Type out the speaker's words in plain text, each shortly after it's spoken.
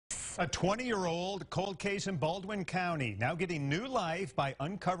A 20-year-old cold case in Baldwin County now getting new life by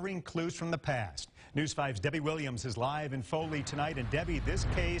uncovering clues from the past. News 5's Debbie Williams is live in Foley tonight. And Debbie, this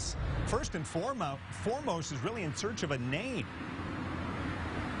case, first and foremost, is really in search of a name.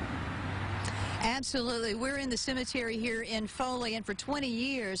 Absolutely. We're in the cemetery here in Foley, and for 20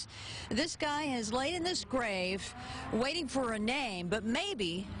 years, this guy has laid in this grave waiting for a name, but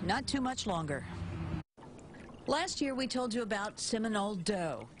maybe not too much longer. Last year, we told you about Seminole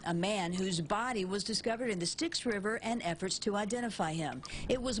Doe, a man whose body was discovered in the Styx River and efforts to identify him.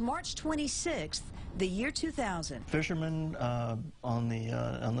 It was March 26th, the year 2000. Fishermen on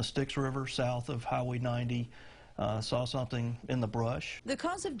the Styx River south of Highway 90 saw something in the brush. The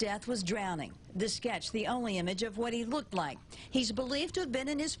cause of death was drowning. The sketch, the only image of what he looked like. He's believed to have been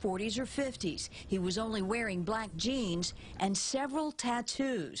in his 40s or 50s. He was only wearing black jeans and several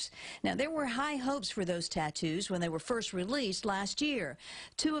tattoos. Now, there were high hopes for those tattoos when they were first released last year.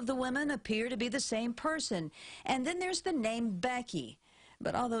 Two of the women appear to be the same person. And then there's the name Becky.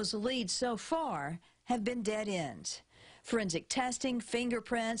 But all those leads so far have been dead ends. Forensic testing,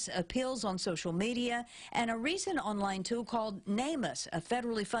 fingerprints, appeals on social media, and a recent online tool called Name Us, a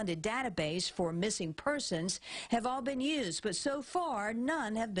federally funded database for missing persons, have all been used, but so far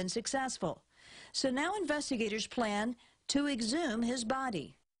none have been successful. So now investigators plan to exhume his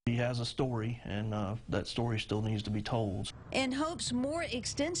body. He has a story, and that story still needs to be told. In hopes more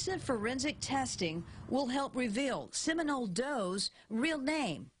extensive forensic testing will help reveal Seminole Doe's real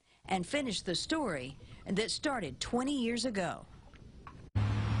name and finish the story that started 20 years ago.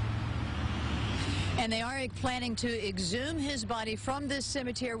 And they are planning to exhume his body from this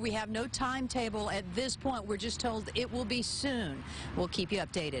cemetery. We have no timetable at this point. We're just told it will be soon. We'll keep you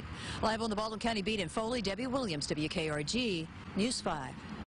updated. Live on the Baldwin County beat in Foley, Debbie Williams, WKRG News 5.